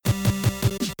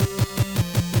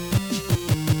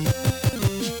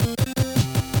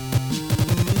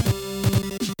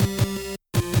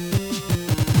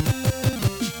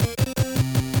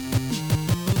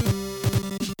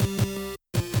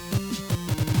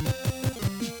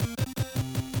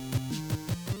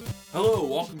Hello,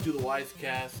 welcome to the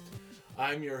Wisecast.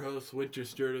 I'm your host, Winter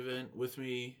Sturdivant. With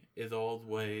me, as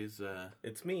always,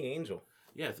 It's me, Angel.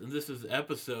 yes, and this is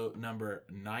episode number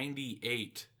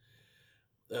 98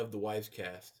 of the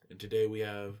Wisecast. And today we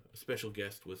have a special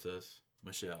guest with us,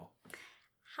 Michelle.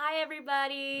 Hi,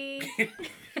 everybody.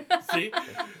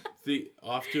 See,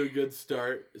 off to a good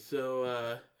start.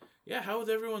 So, how was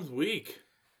everyone's week?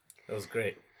 That was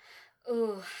great.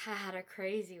 Ooh, I had a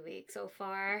crazy week so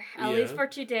far. At least for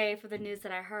today, for the news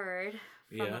that I heard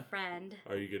from a friend.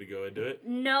 Are you going to go into it?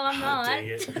 No, I'm not. Dang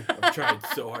it. I'm trying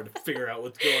so hard to figure out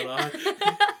what's going on.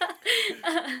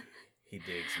 He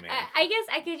digs, man. I guess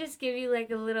I could just give you like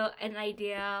an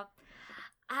idea.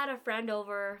 I had a friend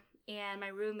over, and my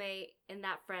roommate and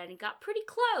that friend got pretty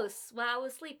close while I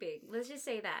was sleeping. Let's just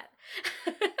say that.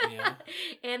 Yeah.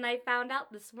 And I found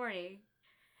out this morning,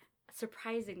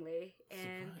 surprisingly,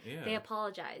 and they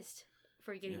apologized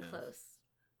for getting close.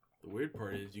 The weird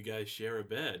part is you guys share a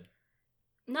bed.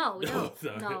 No, we don't.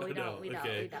 Sorry. No, we don't. We don't.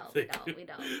 We don't. We don't. We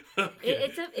don't. Okay.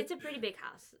 It's a pretty big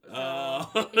house.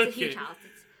 So it's a huge house.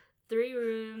 It's 3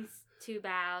 rooms, 2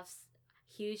 baths,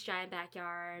 huge giant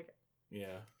backyard.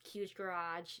 Yeah. Huge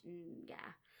garage. And yeah.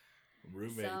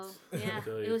 Roommates. So yeah,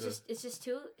 it's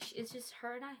just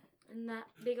her and I in that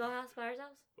big old house by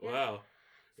ourselves. Yeah. Wow.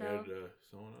 So and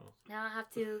someone else. now I have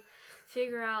to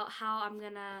figure out how I'm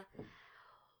gonna,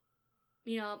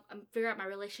 figure out my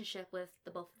relationship with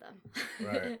the both of them.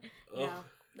 Right.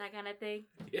 That kind of thing.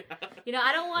 Yeah.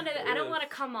 I don't want to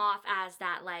come off as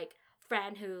that like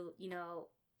friend who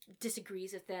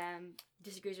disagrees with them,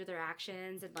 disagrees with their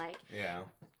actions, and like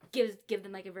give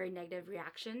them like a very negative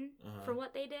reaction for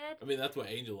what they did. I mean, that's what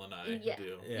Angel and I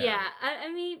do. Yeah.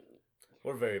 I mean,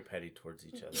 we're very petty towards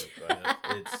each other, but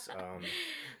it's I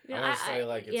want to say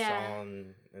like it's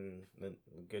on and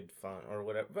good fun or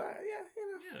whatever. But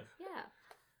yeah.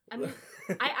 I mean,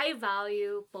 I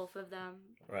value both of them,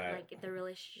 right? Like the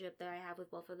relationship that I have with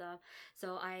both of them.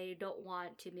 So I don't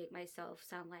want to make myself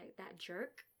sound like that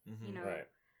jerk, Right.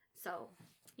 So,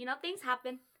 things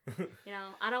happen.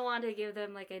 I don't want to give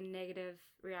them like a negative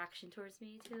reaction towards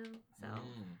me too. So,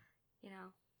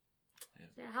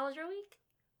 So how was your week?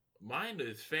 Mine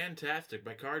is fantastic.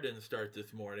 My car didn't start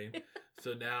this morning,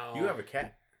 so now You have a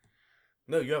cat.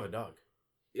 No, you have a dog.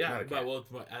 Yeah, but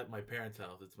it's at my parents'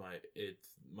 house. It's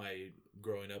my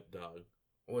growing up dog.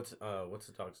 What's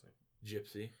the dog's name?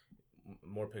 Gypsy.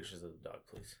 More pictures of the dog,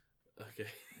 please. Okay.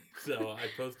 So I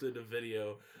posted a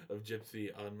video of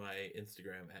Gypsy on my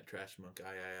Instagram at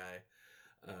TrashMonkIII.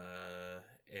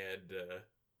 And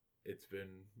it's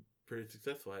been pretty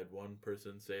successful. I had one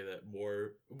person say that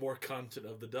more content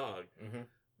of the dog. Mm-hmm.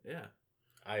 Yeah.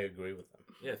 I agree with them.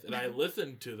 Yes, and I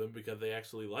listened to them because they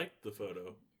actually liked the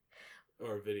photo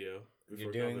or video.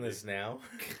 You're doing this now?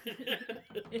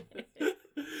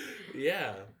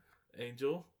 Yeah.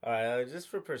 Angel? Alright, just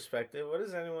for perspective, what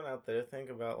does anyone out there think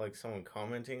about like someone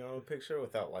commenting on a picture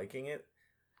without liking it?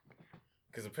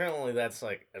 Because apparently that's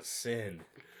like a sin.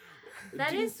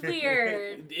 That is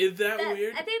weird. Is that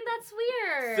weird? I think that's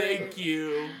weird. Thank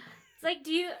you. It's like,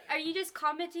 are you just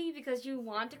commenting because you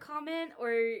want to comment,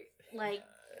 or like,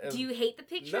 do you hate the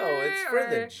picture? No, it's for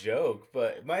the joke.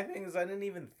 But my thing is, I didn't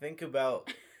even think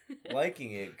about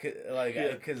liking it,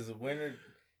 because when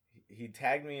he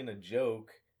tagged me in a joke,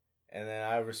 and then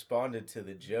I responded to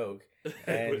the joke,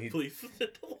 and and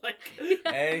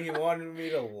he wanted me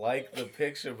to like the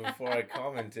picture before I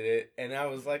commented it, and I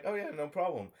was like, oh yeah, no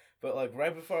problem. But like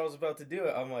right before I was about to do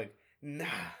it, I'm like, nah,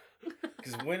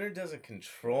 because Winter doesn't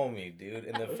control me, dude,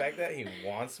 and the fact that he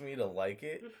wants me to like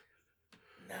it,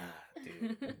 nah,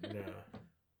 dude, no.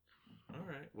 All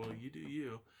right, well, you do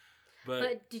you.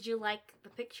 But did you like the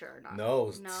picture or not?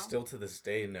 No, still to this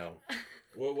day, no.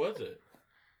 What was it?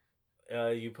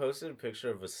 You posted a picture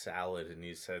of a salad and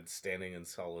you said standing in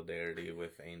solidarity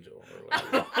with Angel or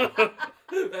whatever.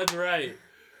 That's right.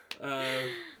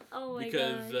 Oh my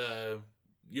because gosh.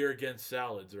 You're against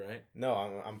salads, right? No,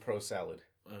 I'm pro salad.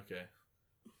 Okay.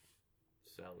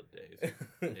 Salad days.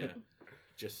 Yeah.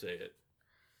 Just say it.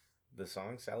 The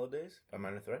song Salad Days by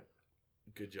Minor Threat?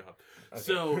 Good job. Okay.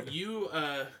 So you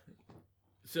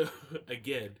so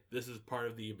again, this is part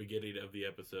of the beginning of the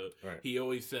episode. Right. He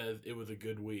always says it was a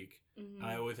good week. Mm-hmm.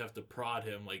 I always have to prod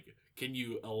him like, can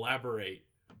you elaborate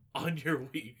on your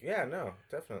week? Yeah, no,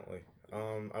 definitely.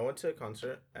 I went to a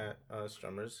concert at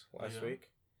Strummers last week.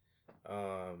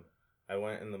 I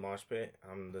went in the mosh pit.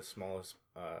 I'm the smallest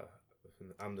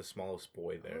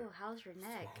boy there. Oh, how's your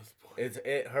neck?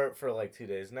 It hurt for like 2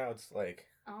 days. Now it's like,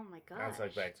 oh my god. now it's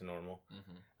like back to normal.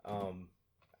 Mm-hmm.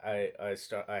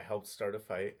 I helped start a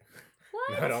fight.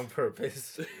 What? Not on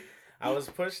purpose. I was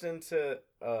pushed into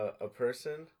a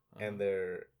person and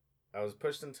I was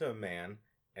pushed into a man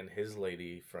and his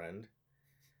lady friend,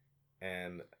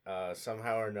 and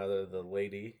somehow or another the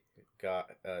lady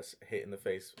got hit in the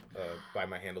face by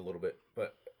my hand a little bit,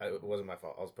 but it wasn't my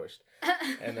fault. I was pushed.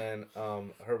 And then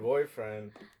her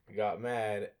boyfriend got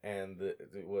mad and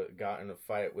got in a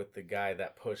fight with the guy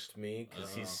that pushed me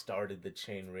because he started the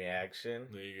chain reaction.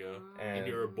 There you go. And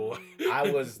you're a boy.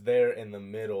 I was there in the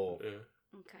middle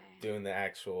Okay. doing the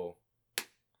actual...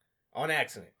 On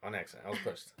accident. I was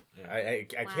pushed. Yeah.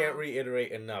 I can't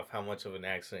reiterate enough how much of an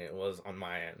accident it was on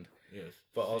my end. Yes.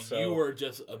 But also... You were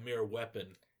just a mere weapon.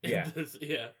 Yeah.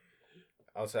 Yeah.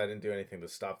 Also, I didn't do anything to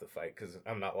stop the fight because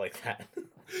I'm not like that.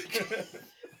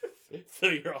 So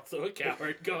you're also a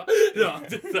coward. Go on. No, I'm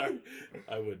just sorry.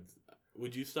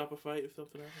 Would you stop a fight if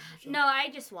something happened? No, I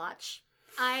just watch.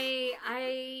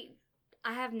 I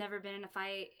have never been in a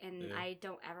fight, and I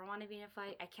don't ever want to be in a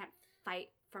fight. I can't fight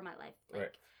for my life. Like,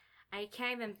 Right. I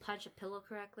can't even punch a pillow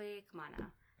correctly. Come on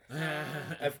now.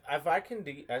 If I can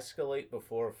de-escalate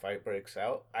before a fight breaks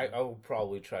out, I will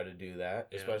probably try to do that,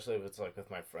 especially if it's like with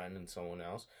my friend and someone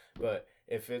else. But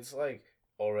if it's like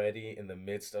already in the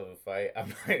midst of a fight,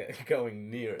 I'm not going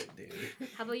near it, dude.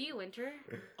 How about you, Winter?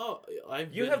 Oh,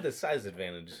 You have the size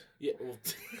advantage. Yeah, well,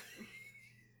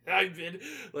 I've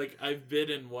been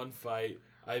in one fight.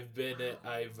 I've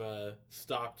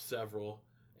stopped several,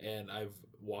 and I've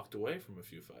walked away from a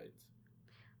few fights.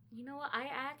 You know what? I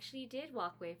actually did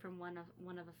walk away from one of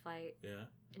a fight. Yeah.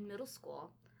 In middle school,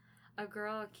 a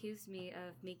girl accused me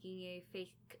of making a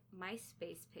fake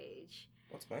MySpace page.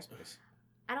 What's MySpace?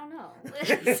 I don't know.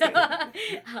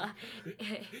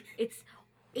 It's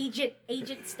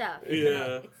agent stuff.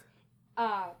 Yeah.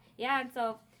 Yeah, and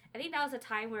so I think that was a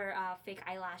time where fake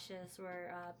eyelashes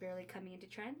were barely coming into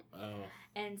trend. Oh.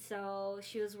 And so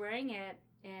she was wearing it,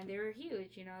 and they were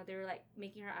huge, you know. They were like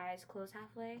making her eyes close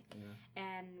halfway. Yeah.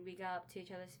 And we got up to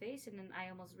each other's face, and then I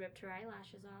almost ripped her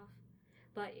eyelashes off.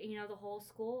 But, you know, the whole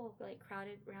school, like,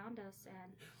 crowded around us,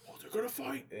 and... Oh, they're gonna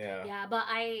fight! Yeah. Yeah,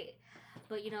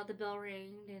 but, you know, the bell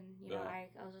rang, and, you know, I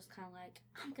was just kind of like,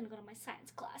 I'm gonna go to my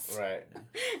science class. Right.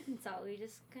 And so we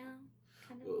just kind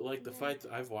of... Like, the fights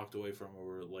I've walked away from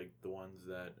were, like, the ones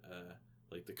that,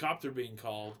 like, the cops are being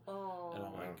called, and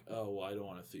I'm like, oh, well, I don't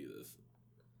want to see this.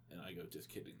 And I go, just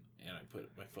kidding. And I put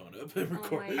my phone up and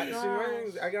record.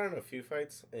 I got in a few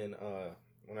fights in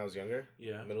when I was younger.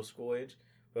 Yeah. Middle school age.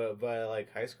 But by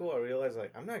like high school, I realized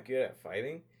like I'm not good at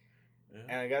fighting. Yeah.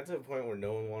 And I got to a point where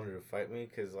no one wanted to fight me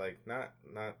because like not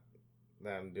that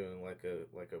I'm doing like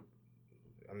a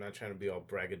I'm not trying to be all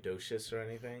braggadocious or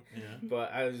anything. Yeah.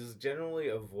 But I just generally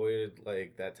avoided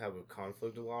like that type of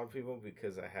conflict with a lot of people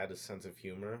because I had a sense of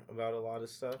humor about a lot of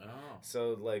stuff. Oh.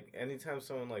 So like anytime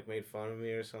someone like made fun of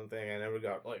me or something, I never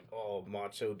got like all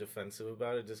macho defensive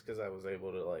about it just because I was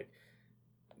able to like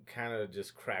kind of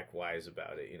just crack wise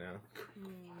about it, you know?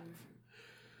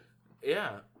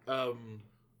 Yeah. What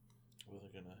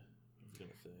was I gonna say?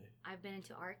 I've been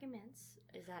into arguments.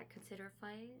 Is that considered a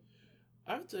fight?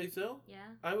 I would say so. Yeah.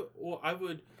 I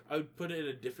would put it in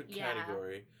a different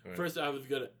category. Right. First, I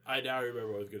now remember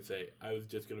what I was gonna say. I was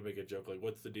just gonna make a joke like,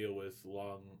 what's the deal with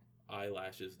long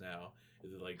eyelashes now?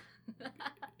 Is it like,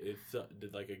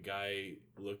 did like a guy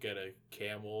look at a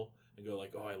camel and go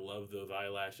like, oh, I love those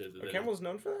eyelashes? And Are camels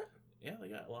known for that? Yeah, they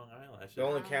got long eyelashes. The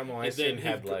only camel I seen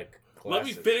had like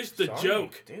glasses. Let me finish the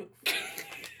joke, dude.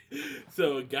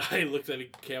 So a guy looks at a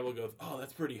camel and goes, oh,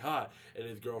 that's pretty hot. And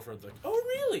his girlfriend's like, oh,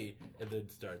 really? And then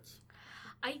starts.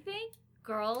 I think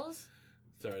girls...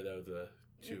 Sorry, that was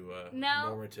too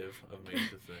normative of me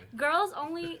to say. Girls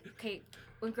only... Okay,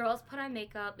 when girls put on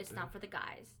makeup, it's not for the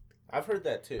guys. I've heard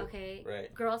that too. Okay?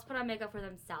 Right. Girls put on makeup for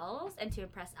themselves and to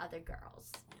impress other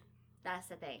girls. That's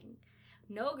the thing.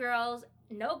 No girl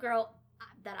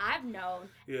that I've known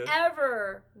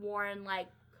ever worn, like,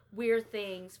 weird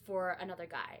things for another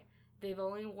guy. They've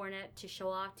only worn it to show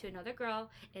off to another girl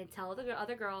and tell the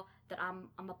other girl that I'm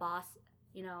a boss,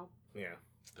 you know. Yeah.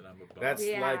 That I'm a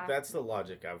boss. That's the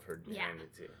logic I've heard behind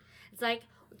it too. It's like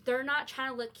they're not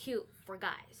trying to look cute for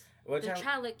guys. They're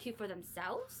trying to look cute for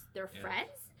themselves, their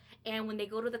friends, and when they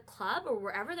go to the club or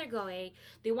wherever they're going,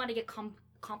 they want to get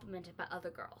complimented by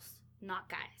other girls, not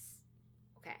guys.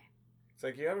 Okay. It's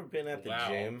like, you ever been at the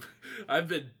gym? I've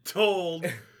been told.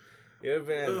 You ever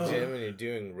been at the gym and you're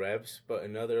doing reps, but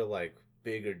another, like,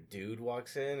 bigger dude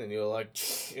walks in and you're like,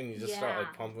 and you just start,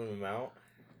 like, pumping him out?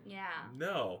 Yeah.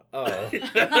 No. Oh.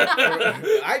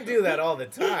 I do that all the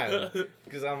time.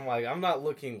 Because I'm like, I'm not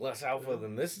looking less alpha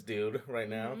than this dude right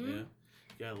now. Mm-hmm. Yeah. You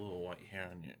got a little white hair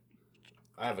on you.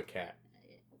 I have a cat.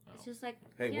 It's just like...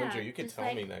 Hey, Winter, you can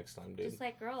tell me next time, dude. Just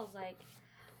like girls, like...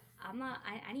 I'm not.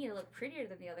 I need to look prettier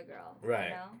than the other girl. Right.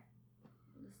 You know,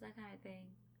 it's that kind of thing.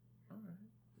 All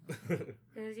right.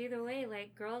 Because either way,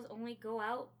 like girls only go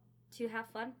out to have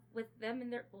fun with them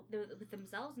and with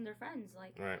themselves and their friends,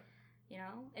 like right. You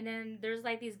know. And then there's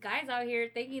like these guys out here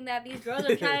thinking that these girls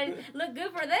are trying to look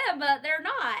good for them, but they're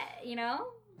not. You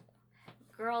know.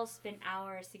 Girls spend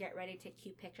hours to get ready to take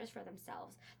cute pictures for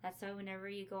themselves. That's why whenever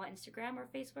you go on Instagram or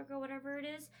Facebook or whatever it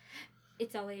is,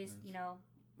 it's always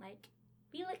like.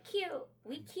 We look cute.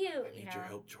 We cute. I need your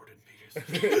help, Jordan Peters.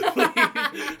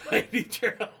 I need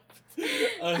your help.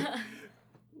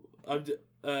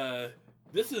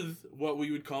 This is what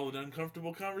we would call an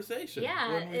uncomfortable conversation.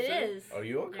 Yeah, it is. Are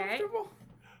you uncomfortable?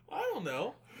 Right? I don't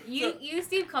know. You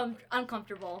seem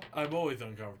uncomfortable. I'm always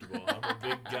uncomfortable. I'm a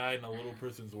big guy in a little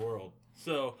person's world.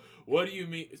 So what do you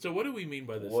mean? So what do we mean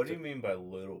by this? What do you mean by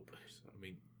little person?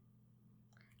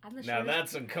 I mean, now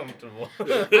that's uncomfortable. I'm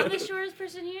the shortest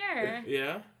person here.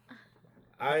 Yeah.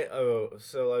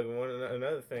 So like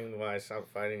another thing why I stopped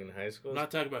fighting in high school. I'm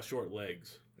not talking about short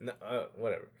legs. No,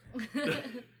 whatever.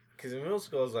 Because in middle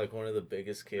school I was like one of the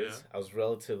biggest kids. Yeah. I was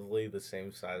relatively the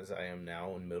same size as I am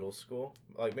now in middle school,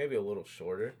 like maybe a little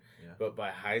shorter. Yeah. But by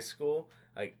high school,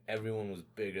 like everyone was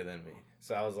bigger than me.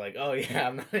 So I was like, oh yeah,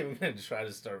 I'm not even gonna try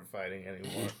to start fighting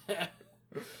anymore.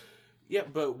 Yeah,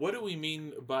 but what do we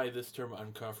mean by this term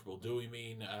uncomfortable? Do we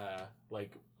mean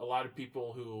like a lot of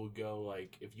people who go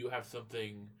like if you have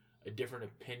a different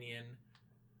opinion?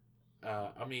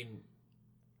 I mean,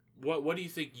 what do you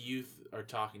think youth are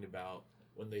talking about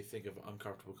when they think of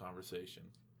uncomfortable conversation?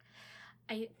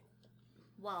 When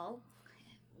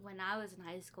I was in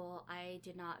high school, I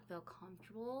did not feel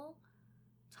comfortable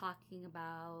talking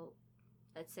about,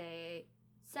 let's say,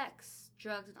 sex,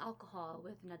 drugs, and alcohol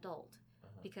with an adult.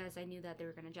 Because I knew that they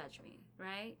were going to judge me,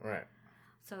 right? Right.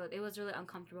 So it was really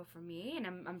uncomfortable for me, and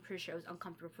I'm pretty sure it was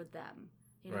uncomfortable for them,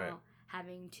 you know,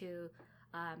 having to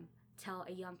tell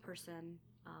a young person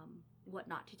what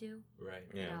not to do. Right.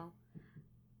 You know,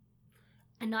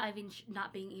 and not even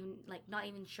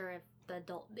sure if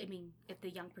if the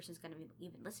young person's going to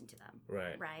even listen to them.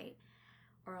 Right. Right.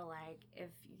 Or like if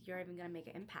you're even going to make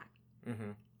an impact.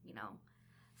 Mm-hmm. You know,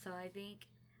 so I think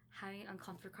having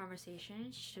uncomfortable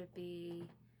conversations should be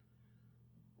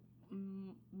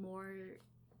more.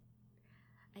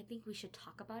 I think we should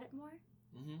talk about it more.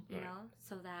 Mm-hmm. You know,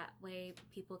 so that way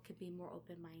people could be more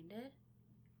open-minded.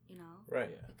 You know, right?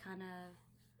 It kind of.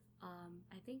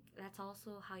 I think that's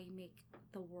also how you make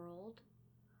the world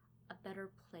a better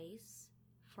place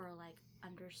for like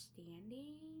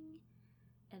understanding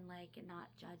and like not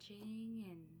judging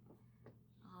and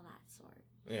all that sort.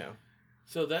 Yeah.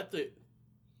 So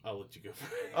I'll let you go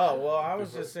first. Oh, well, I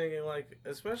was just thinking, like,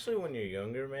 especially when you're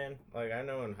younger, man. Like, I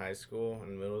know in high school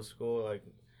and middle school, like,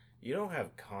 you don't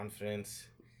have confidence.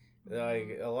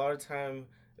 Like, a lot of time,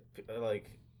 like,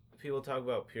 people talk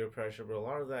about peer pressure, but a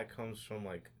lot of that comes from,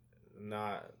 like,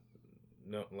 not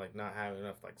having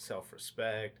enough, like,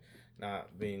 self-respect,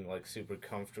 not being, like, super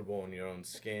comfortable in your own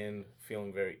skin,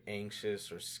 feeling very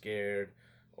anxious or scared,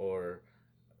 or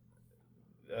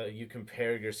you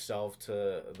compare yourself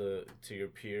to your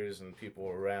peers and people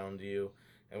around you,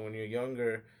 and when you're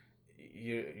younger,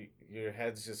 your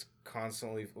head's just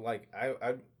constantly like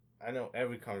I know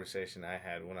every conversation I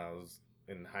had when I was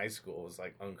in high school was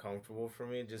like uncomfortable for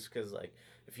me, just because like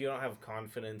if you don't have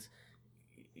confidence,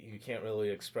 you can't really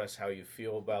express how you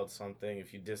feel about something.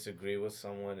 If you disagree with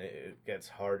someone, it gets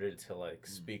harder to like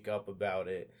speak up about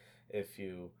it. If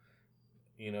you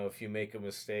make a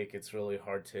mistake, it's really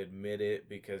hard to admit it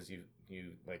because you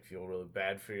like feel really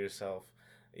bad for yourself,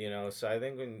 you know. So I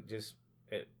think when just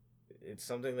it's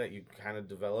something that you kind of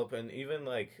develop, and even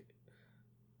like,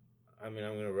 I mean,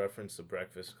 I'm gonna reference The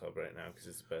Breakfast Club right now because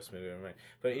it's the best movie ever made.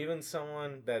 But even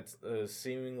someone that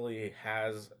seemingly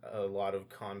has a lot of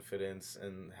confidence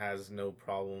and has no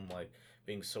problem like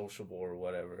being sociable or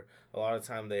whatever, a lot of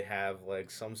time they have like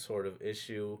some sort of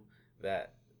issue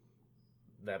that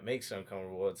makes them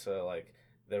uncomfortable. It's like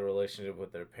their relationship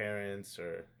with their parents,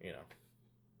 or you know,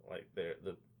 like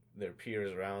their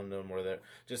peers around them, or their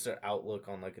outlook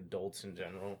on like adults in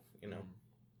general. You know.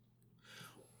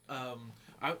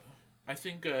 I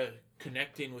think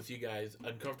connecting with you guys,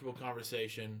 uncomfortable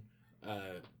conversation,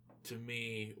 to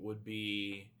me would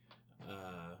be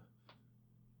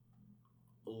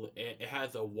it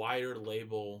has a wider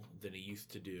label than it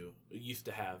used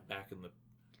to have back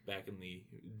in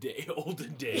the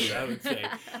olden days, I would say.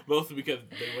 Mostly because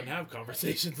they wouldn't have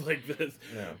conversations like this.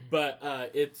 Yeah. But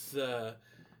it's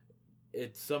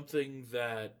something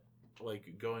that,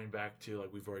 like, going back to,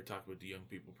 like, we've already talked about the young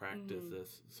people practice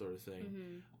this sort of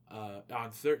thing.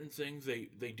 On certain things,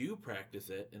 they do practice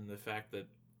it, and the fact that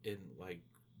in like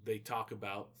they talk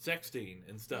about sexting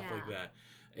and stuff like that,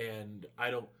 and I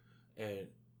don't, and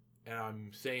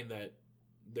I'm saying that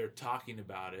they're talking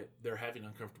about it, they're having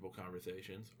uncomfortable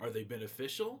conversations. Are they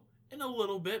beneficial? In a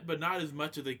little bit, but not as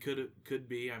much as they could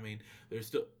be. I mean,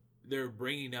 they're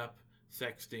bringing up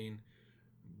sexting,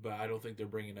 but I don't think they're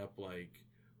bringing up like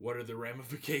what are the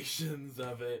ramifications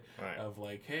of it, right. Of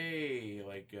like, hey,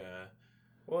 like.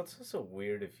 Well, it's also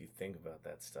weird if you think about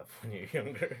that stuff when you're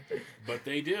younger. But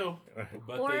they do.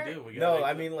 They do. No,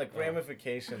 I mean, like,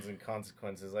 ramifications and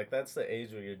consequences. Like, that's the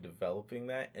age where you're developing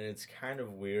that, and it's kind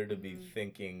of weird to be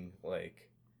thinking, like,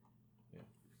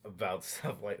 about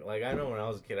stuff like... Like, I know when I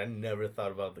was a kid, I never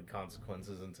thought about the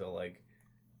consequences until, like,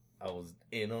 I was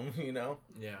in them, you know?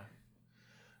 Yeah.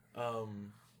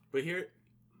 But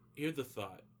here's the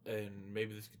thought, and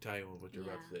maybe this could tie in with what you're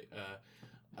about to say.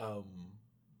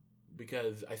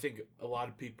 Because I think a lot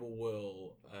of people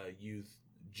will use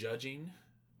judging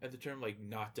as the term, like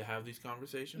not to have these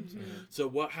conversations. Mm-hmm. So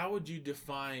how would you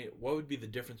define, what would be the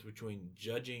difference between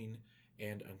judging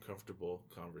and uncomfortable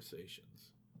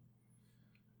conversations?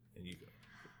 And you go.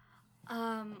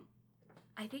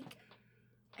 I think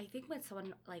when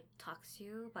someone like talks to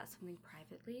you about something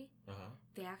privately,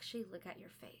 they actually look at your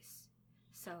face.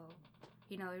 So,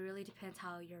 it really depends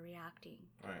how you're reacting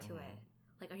to it.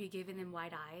 Like, are you giving them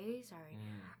wide eyes? Or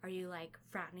are you, like,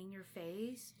 frowning your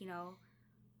face,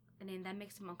 And then that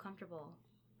makes them uncomfortable,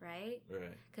 right?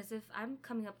 Right. Because if I'm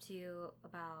coming up to you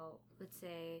about, let's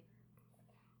say,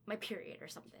 my period or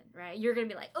something, right? You're going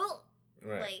to be like, oh!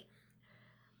 Right.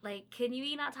 Like, can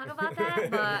you not talk about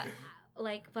that? But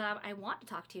I want to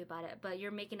talk to you about it. But you're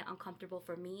making it uncomfortable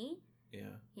for me.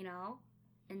 Yeah.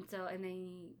 And so, and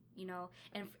then,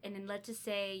 and then let's just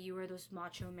say you were those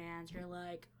macho mans. You're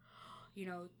like...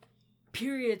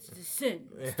 periods is a sin.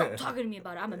 Stop talking to me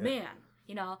about it. I'm a man.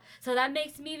 So that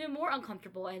makes me even more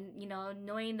uncomfortable. And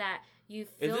knowing that you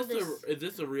feel is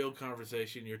this a real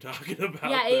conversation you're talking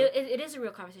about? Yeah, it is a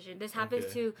real conversation. This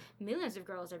happens to millions of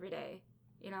girls every day.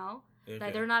 Okay.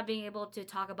 Like they're not being able to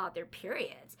talk about their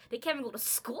periods. They can't even go to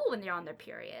school when they're on their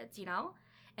periods.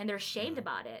 And they're ashamed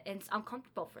about it, and it's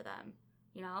uncomfortable for them.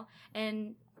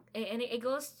 And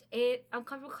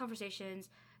uncomfortable conversations.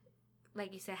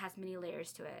 Like you said, has many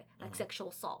layers to it, like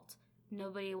sexual assault.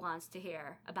 Nobody wants to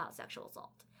hear about sexual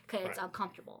assault because it's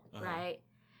uncomfortable, right?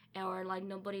 Or like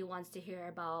nobody wants to hear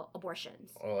about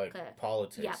abortions. Or like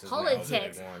politics. Yeah,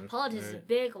 politics. Politics is a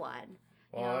big one.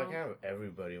 Well, kind of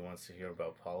everybody wants to hear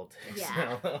about politics.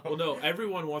 Yeah. Well, no,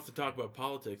 everyone wants to talk about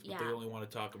politics, but they only want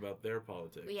to talk about their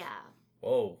politics. Yeah.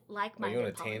 Whoa. Like-minded Are you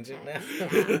on a tangent now?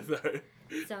 Yeah. Sorry.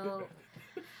 So...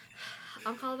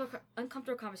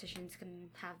 uncomfortable conversations can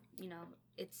have,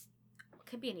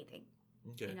 can be anything.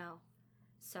 Okay.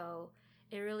 So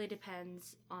it really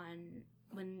depends on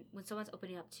when someone's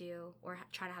opening up to you or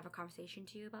trying to have a conversation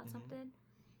to you about something.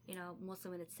 Mostly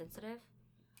when it's sensitive.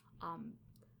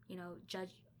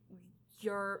 Judge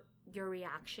your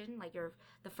reaction. Like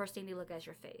the first thing they look at is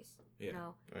your face.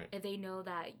 Yeah. Right. If they know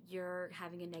that you're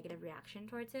having a negative reaction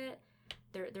towards it,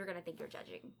 they're gonna think you're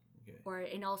judging. Okay. Or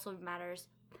it also matters.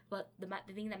 But the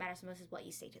thing that matters most is what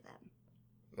you say to them.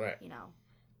 Right.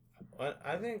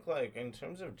 I think, like, in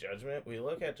terms of judgment, we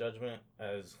look at judgment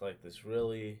as, like, this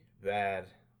really bad,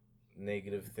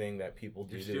 negative thing that people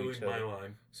do to each other. You're stealing my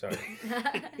line. Sorry.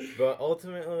 But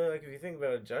ultimately, like, if you think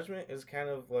about it, judgment is kind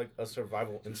of like a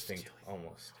survival instinct,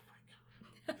 almost.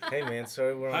 Hey, man,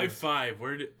 sorry, we're on... High five.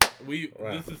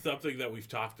 This is something that we've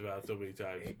talked about so many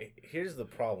times. Here's the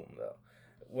problem, though.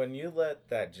 When you let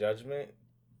that judgment...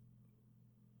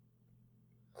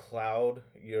 cloud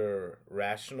your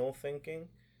rational thinking,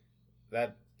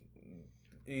 that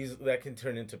can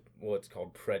turn into what's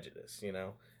called prejudice, And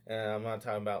I'm not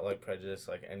talking about like prejudice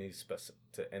like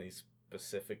to any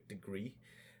specific degree,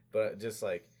 but just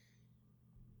like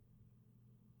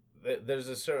there's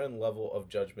a certain level of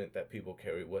judgment that people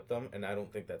carry with them, and I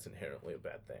don't think that's inherently a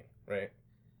bad thing, right?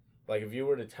 Like if you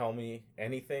were to tell me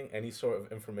anything, any sort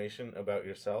of information about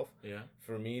yourself,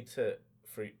 for me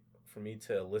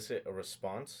to elicit a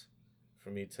response, for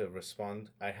me to respond,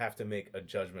 I have to make a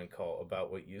judgment call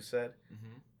about what you said,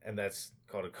 and that's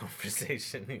called a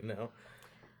conversation,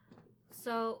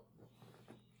 So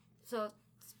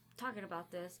talking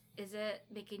about this, is it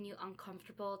making you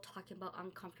uncomfortable talking about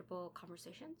uncomfortable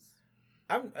conversations?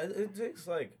 It takes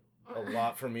like a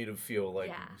lot for me to feel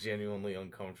like genuinely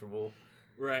uncomfortable.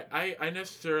 Right. I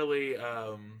necessarily,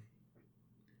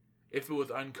 if it was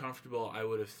uncomfortable, I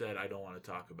would have said I don't want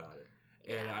to talk about it.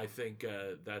 And I think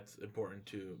that's important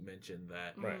to mention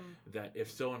that that if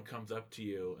someone comes up to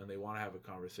you and they want to have a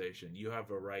conversation, you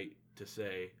have a right to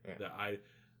say that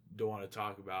don't want to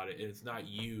talk about it. And it's not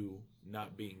you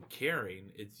not being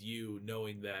caring. It's you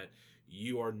knowing that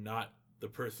you are not the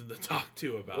person to talk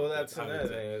to about it. Well, that's another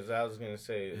thing. As I was going to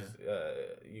say, is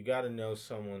you got to know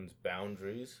someone's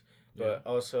boundaries. But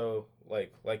also,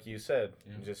 like you said,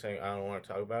 just saying, I don't want to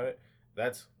talk about it.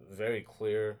 That's very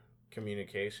clear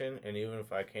communication. And even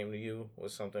if I came to you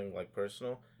with something like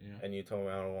personal and you told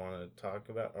me I don't want to talk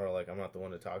about, or like I'm not the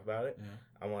one to talk about it,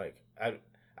 I'm like,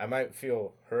 I might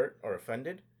feel hurt or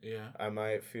offended. Yeah. I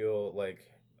might feel like,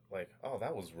 oh,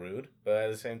 that was rude. But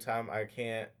at the same time, I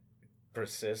can't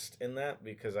persist in that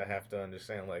because I have to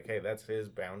understand, like, hey, that's his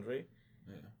boundary.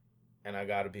 Yeah. And I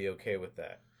got to be okay with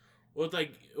that. Well, it's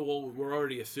like, we're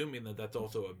already assuming that that's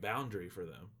also a boundary for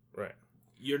them. Right.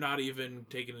 You're not even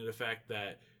taking into fact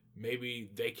that maybe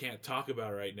they can't talk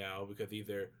about it right now because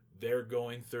either they're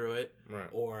going through it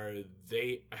or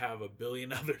they have a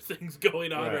billion other things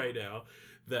going on right now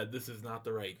that this is not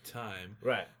the right time.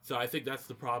 Right. So I think that's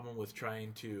the problem with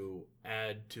trying to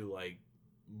add to, like,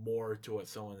 more to what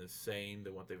someone is saying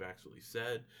than what they've actually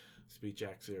said. Speech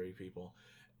acts theory people.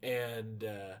 And,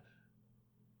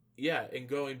 and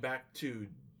going back to,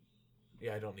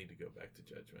 I don't need to go back to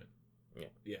judgment.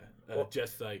 Yeah.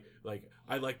 Just like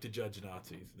I like to judge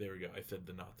Nazis. There we go. I said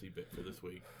the Nazi bit for this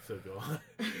week. So go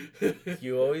on.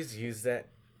 You always use that.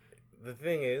 The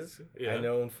thing is, I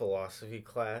know in philosophy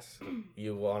class,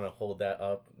 you want to hold that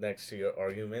up next to your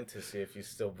argument to see if you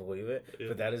still believe it. Yeah.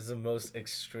 But that is the most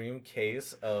extreme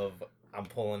case of I'm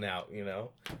pulling out, you know?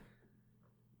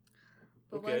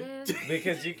 But okay.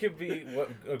 Because you could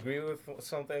agree with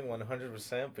something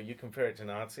 100%, but you compare it to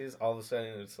Nazis, all of a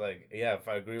sudden it's like, if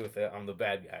I agree with it, I'm the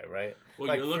bad guy, right? Well,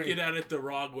 like you're looking at it the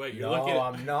wrong way.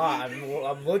 I'm not.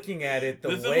 I'm looking at it the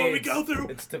way this is what we go through.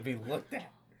 It's to be looked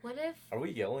at. What if... Are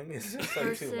we yelling? Is this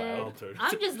like too loud?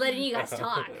 I'm just letting you guys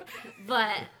talk.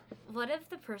 But what if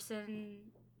the person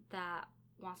that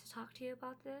wants to talk to you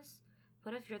about this,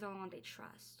 what if you're the only one they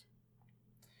trust?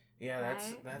 Yeah,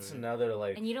 right? that's another,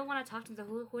 like... And you don't want to talk to them,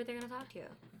 so who are they going to talk to?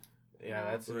 Yeah,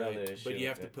 that's another issue. But you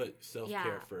have to put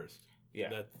self-care first.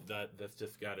 Yeah. That's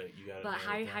just gotta... But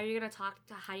how are you going to talk...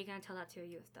 How are you going to tell that to a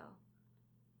youth,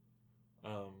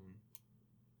 though?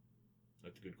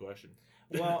 That's a good question.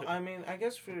 Well, I mean, I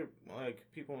guess for, like,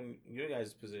 people in your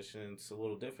guys' position, it's a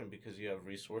little different because you have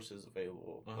resources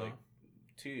available, like,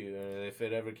 to you. And if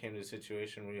it ever came to a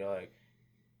situation where you're like,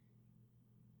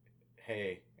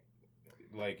 hey,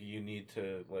 like, you need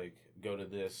to, like, go to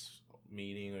this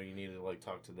meeting or you need to, like,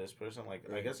 talk to this person, like,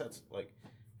 I guess that's, like,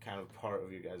 kind of part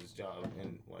of your guys' job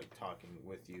in, like, talking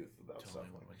with youth about stuff. Tell me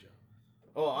what my job.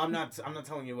 Oh, I'm not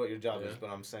telling you what your job is, but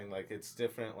I'm saying, like, it's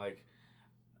different, like,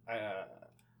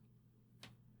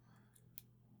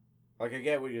 like, I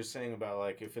get what you're saying about,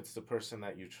 like, if it's the person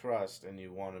that you trust and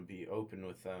you want to be open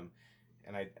with them,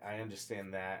 and I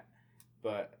understand that,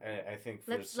 but I think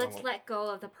for let's let go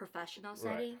of the professional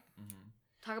setting. Right. Mm-hmm.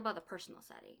 Talk about the personal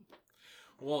setting.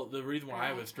 Well, the reason why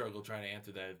I would struggle trying to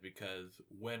answer that is because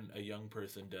when a young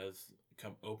person does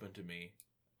come open to me,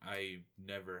 I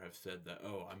never have said that,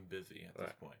 I'm busy at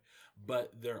this point.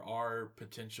 But there are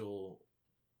potential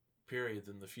periods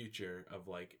in the future of,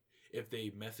 like, if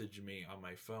they message me on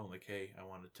my phone, like, hey, I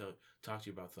want to talk to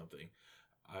you about something,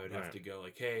 I would have to go,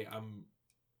 like, hey,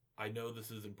 I know this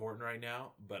is important right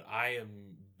now, but I am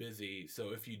busy. So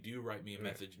if you do write me a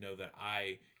message, know that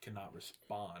I cannot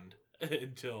respond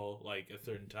until, like, a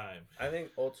certain time. I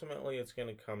think ultimately it's going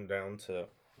to come down to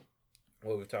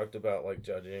what we've talked about, like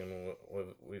judging,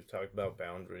 what we've talked about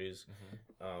boundaries.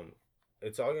 Mm-hmm.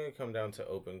 It's all going to come down to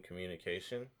open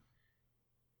communication,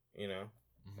 you know,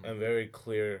 and very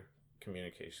clear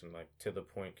communication, like to the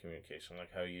point communication,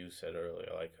 like how you said earlier,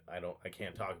 like I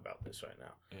can't talk about this right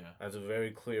now. Yeah. That's a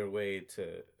very clear way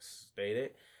to state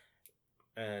it.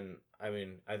 And I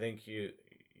mean, I think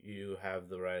you have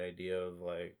the right idea of,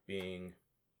 like,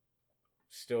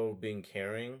 still being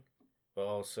caring, but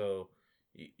also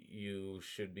you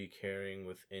should be caring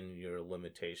within your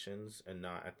limitations and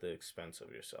not at the expense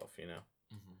of yourself, you know?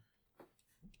 Mm-hmm.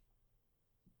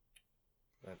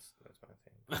 That's my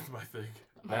thing. That's my thing.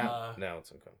 Now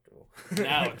it's uncomfortable.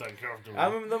 Now it's uncomfortable. I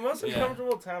mean, the most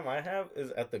uncomfortable time I have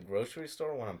is at the grocery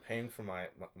store when I'm paying for my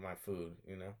food,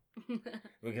 you know?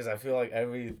 Because I feel like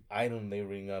every item they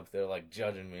ring up, they're, like,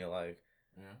 judging me, like,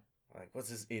 like, what's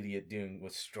this idiot doing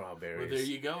with strawberries? Well, there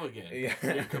you go again. Yeah.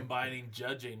 You're combining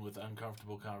judging with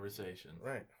uncomfortable conversations.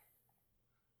 Right.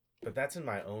 But that's in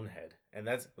my own head. And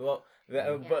that's, but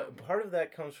part of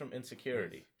that comes from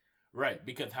insecurity. Right,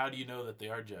 because how do you know that they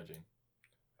are judging?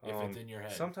 If it's in your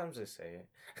head. Sometimes they say it.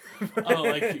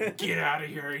 Like, get out of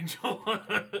here, Angel.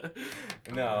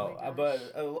 No, but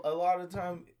a lot of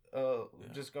time,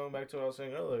 just going back to what I was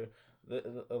saying earlier,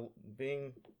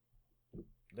 being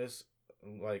this,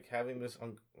 like, having this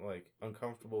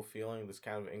uncomfortable feeling, this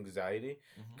kind of anxiety,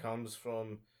 comes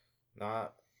from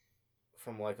not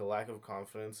from like a lack of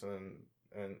confidence and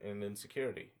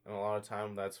insecurity, and a lot of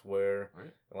time that's where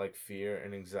like fear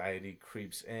and anxiety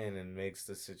creeps in and makes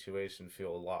the situation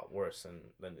feel a lot worse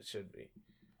than it should be.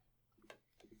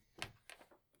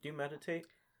 Do you meditate?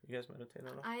 You guys meditate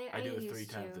at all? I do it 3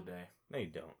 times a day. No, you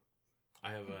don't.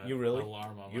 I have a you really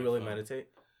alarm on you my really phone. meditate?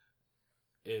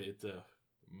 It's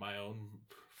my own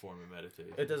form of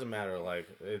meditation. It doesn't matter. Like,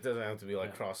 it doesn't have to be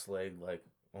like cross-legged. Like,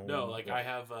 no, like I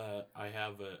have a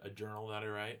journal that I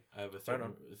write. I have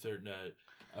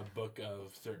a book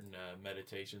of certain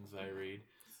meditations that I read,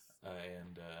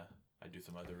 and I do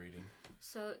some other reading.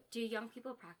 So, do young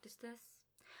people practice this?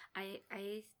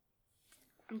 I'm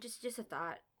just a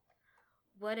thought.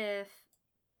 What if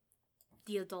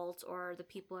the adults or the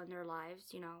people in their lives,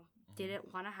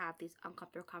 didn't want to have these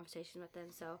uncomfortable conversations with them,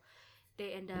 so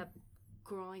they end up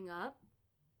growing up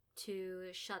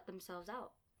to shut themselves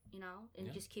out,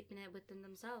 and just keeping it within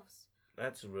themselves.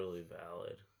 That's really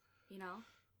valid.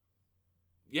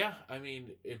 Yeah, I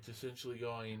mean, it's essentially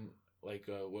going like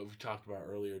what we talked about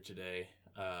earlier today,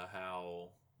 how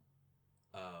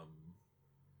the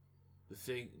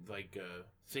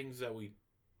things that we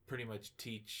pretty much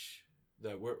teach,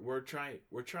 that we're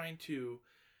trying to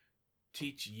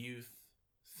teach youth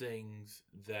things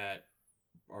that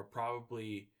are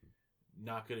probably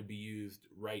not going to be used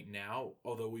right now,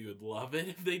 although we would love it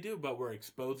if they do, but we're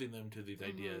exposing them to these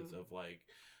ideas of like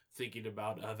thinking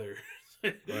about others,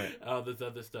 all this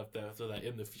other stuff, so that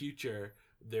in the future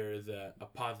there is a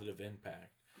positive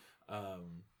impact.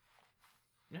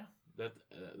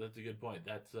 That's a good point.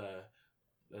 That's a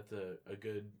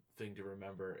good thing to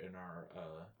remember in our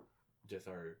just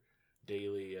our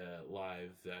daily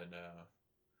lives, that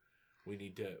we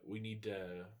need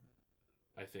to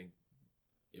I think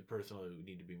personally we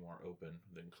need to be more open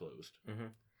than closed.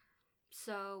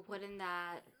 So wouldn't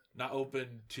that, not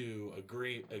open to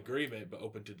agreement, but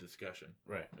open to discussion?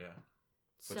 Right. Yeah.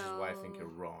 Which is why I think you're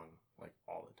wrong, like,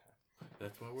 all the time.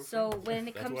 That's why we're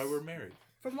that's why we're married.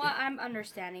 From what I'm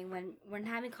understanding, when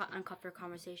having uncomfortable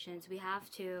conversations, we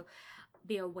have to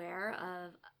be aware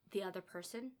of the other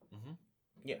person.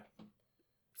 Yeah.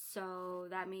 So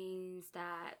that means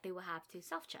that they will have to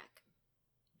self-check.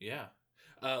 Yeah.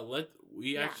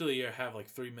 We actually have like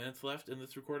 3 minutes left in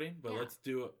this recording, but let's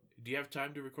do it. Do you have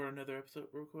time to record another episode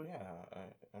real quick? Yeah,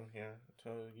 I'm here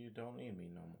until you don't need me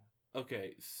no more.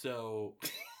 Okay, so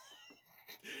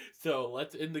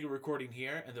let's end the recording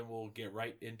here, and then we'll get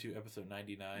right into episode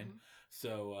 99.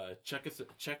 So check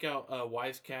out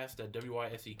Wisecast at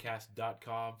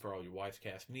wisecast.com for all your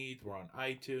Wisecast needs. We're on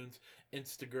iTunes,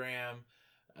 Instagram,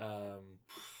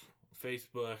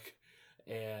 Facebook,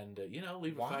 and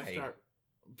leave a 5-star.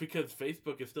 Because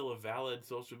Facebook is still a valid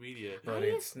social media. But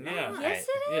it's not. Yeah. Yes,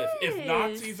 it is. If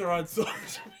Nazis are on social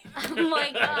media. Oh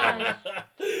my god.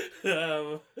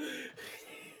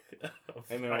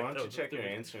 Hey man, why don't you check your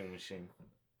answering machine?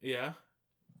 Yeah,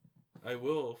 I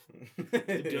will.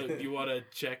 Do you want to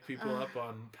check people up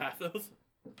on Pathos?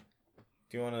 Do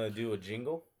you want to do a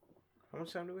jingle? How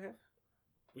much time do we have?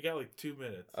 We got like 2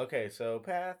 minutes. Okay, so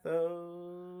Pathos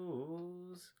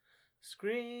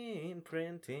screen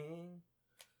printing.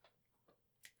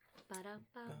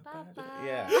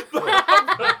 Yeah.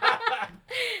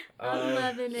 I'm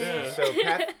loving it. So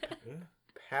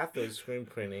Pathos Screen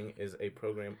Printing is a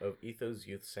program of Ethos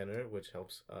Youth Center, which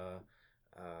helps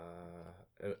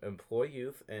employ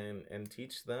youth and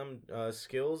teach them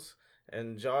skills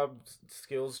and job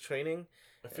skills training.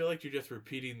 I feel like you're just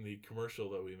repeating the commercial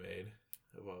that we made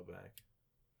a while back.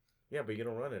 Yeah, but you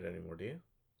don't run it anymore, do you?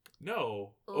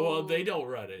 No. Oh. Well, they don't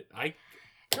run it. I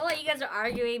feel like you guys are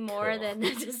arguing more than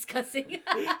discussing.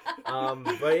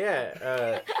 But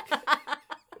yeah,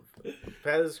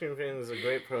 Pathos Screen Printing is a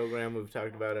great program. We've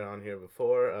talked about it on here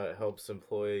before. It helps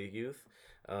employ youth,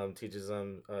 teaches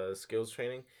them skills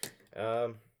training.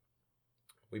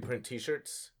 We print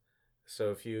T-shirts.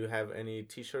 So if you have any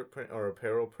T-shirt print or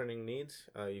apparel printing needs,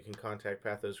 you can contact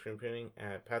Pathos Screen Printing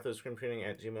at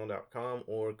pathosscreenprinting@gmail.com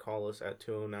or call us at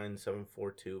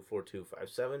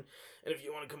 209-742-4257. And if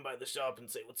you want to come by the shop and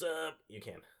say what's up, you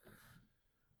can.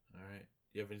 All right.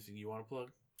 You have anything you want to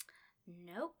plug?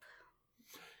 Nope.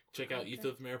 Check out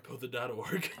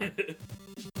ethosmariposa.org.